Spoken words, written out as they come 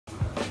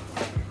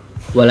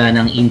Wala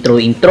nang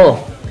intro-intro.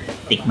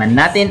 Tikman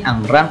natin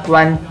ang rank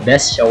 1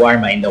 best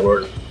shawarma in the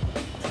world.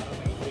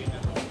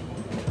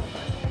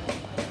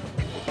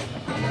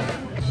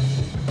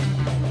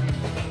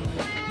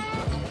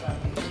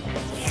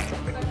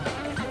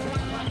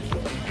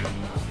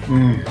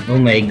 Oh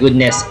my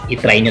goodness,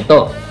 itry nyo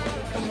to.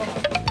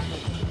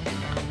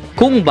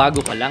 Kung bago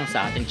ka lang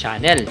sa ating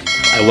channel,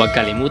 ay huwag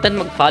kalimutan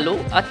mag-follow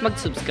at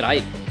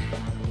mag-subscribe.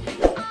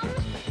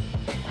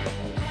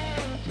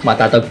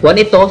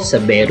 Matatagpuan ito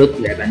sa Beirut,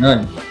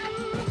 Lebanon.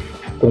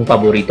 Kung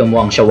paborito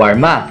mo ang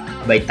shawarma,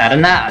 abay tara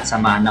na at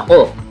samahan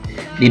ako.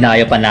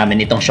 Dinayo pa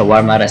namin itong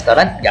shawarma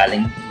restaurant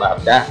galing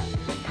Barbar.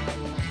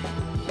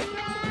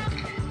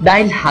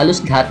 Dahil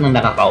halos lahat ng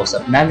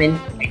nakakausap namin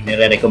ay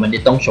nire-recommend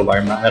itong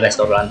shawarma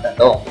restaurant na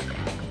to.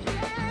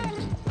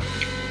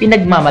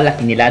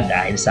 Pinagmamalaki nila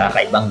dahil sa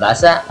kaibang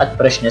lasa at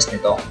freshness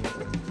nito.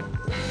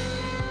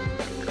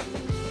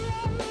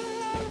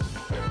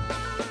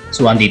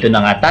 So andito na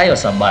nga tayo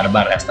sa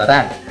Barbar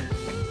Restaurant.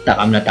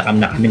 Takam na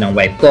kami ng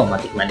wife ko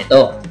matikman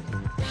ito.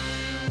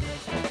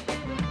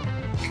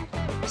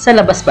 Sa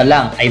labas pa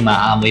lang ay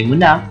maaamoy mo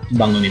na ang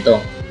bango nito.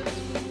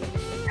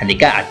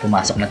 Halika at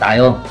pumasok na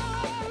tayo.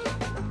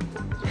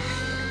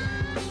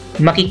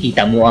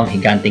 Makikita mo ang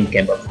higanting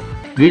kebab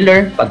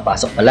griller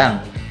pagpasok pa lang.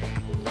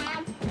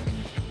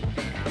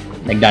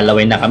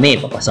 Naglalaway na kami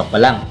papasok pa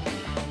lang.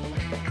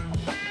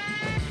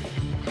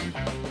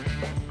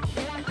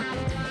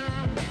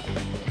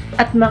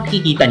 At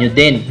makikita nyo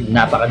din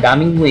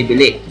napakadaming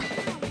bumibili.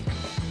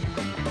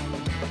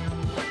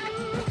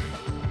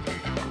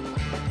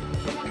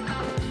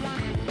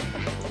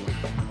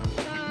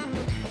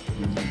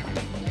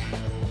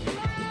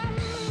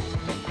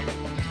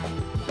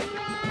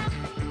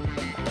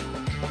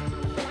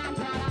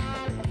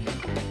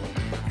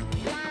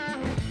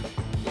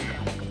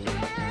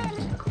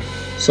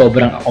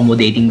 Sobrang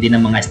accommodating din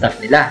ng mga staff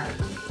nila.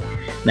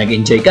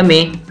 Nag-enjoy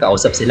kami,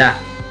 kausap sila.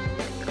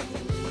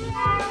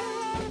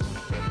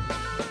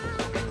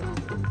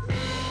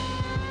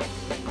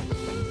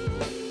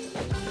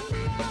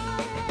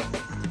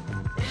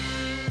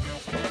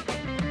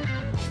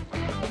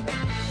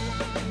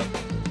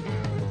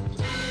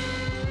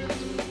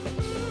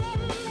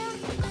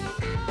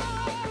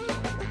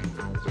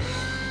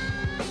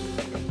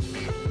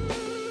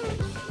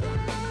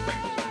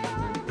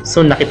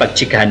 So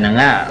nakipagtsikahan na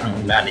nga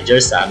ang manager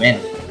sa amin.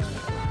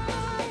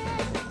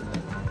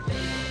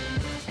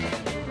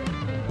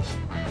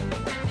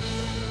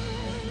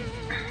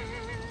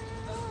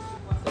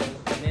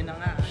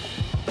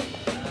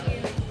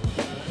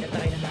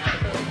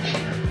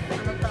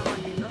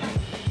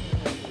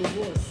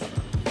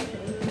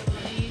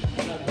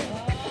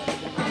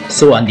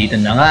 So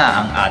andito na nga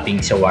ang ating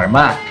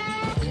shawarma.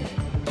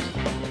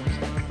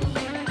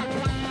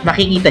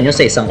 Makikita nyo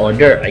sa isang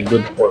order ay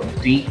good for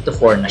 3 to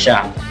 4 na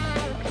siya.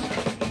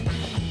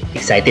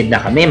 Excited na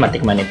kami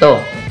matikman ito.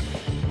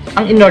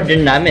 Ang in-order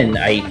namin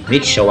ay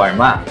meat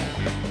shawarma,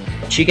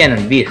 chicken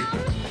and beef.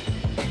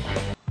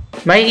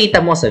 Makikita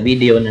mo sa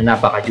video na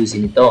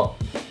napaka-juicy nito.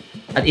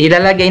 At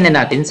ilalagay na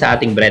natin sa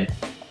ating bread.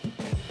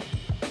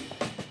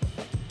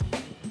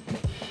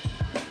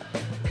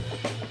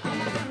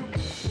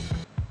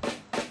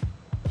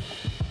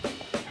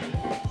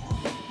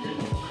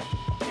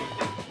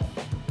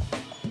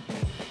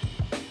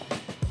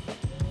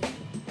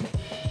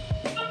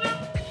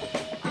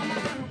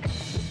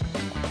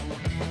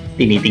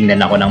 Tinitingnan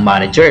ako ng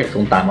manager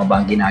kung tama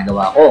ba ang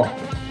ginagawa ko.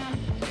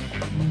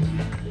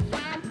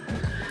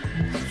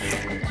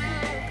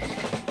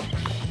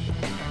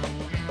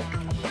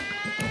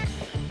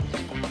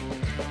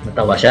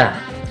 Natawa siya.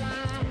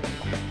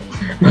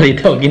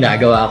 Malito ang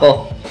ginagawa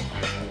ko.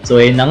 So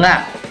yun na nga.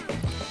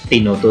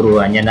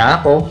 Tinuturuan niya na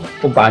ako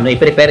kung paano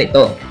i-prepare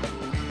ito.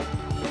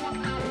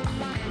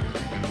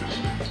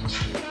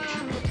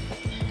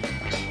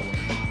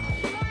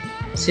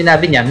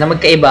 Sinabi niya na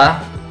magkaiba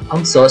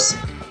ang sauce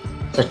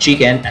sa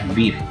chicken and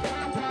beef.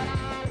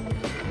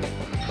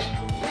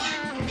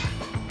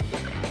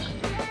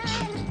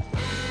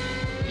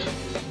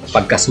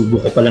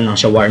 Pagkasubo ko pala ng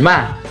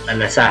shawarma,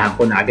 nalasahan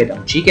ko na agad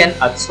ang chicken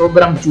at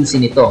sobrang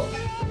juicy nito.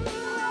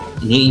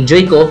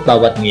 Ini-enjoy ko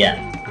bawat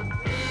nguya.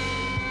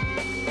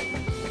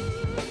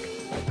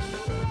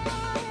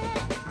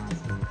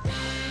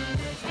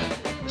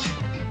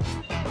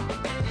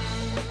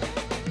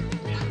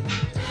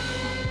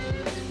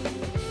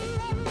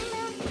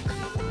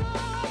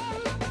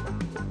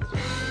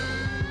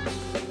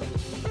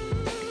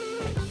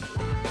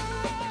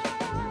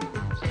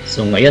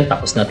 So ngayon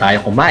tapos na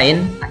tayo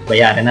kumain at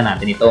bayaran na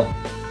natin ito.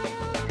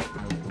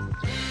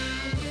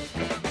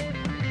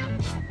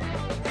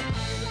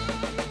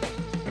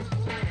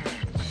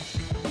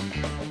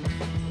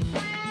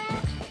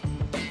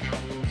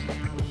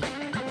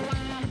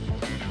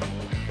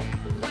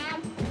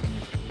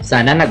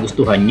 Sana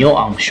nagustuhan nyo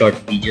ang short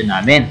video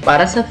namin.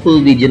 Para sa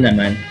full video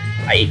naman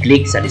ay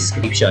i-click sa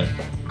description.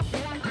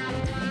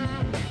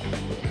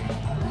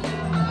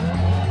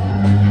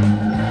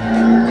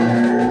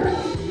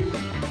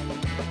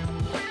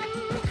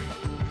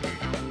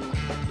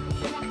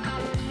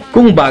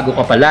 Kung bago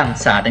ka pa lang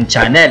sa ating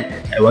channel,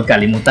 ay huwag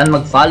kalimutan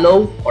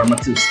mag-follow or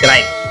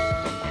mag-subscribe.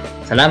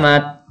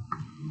 Salamat!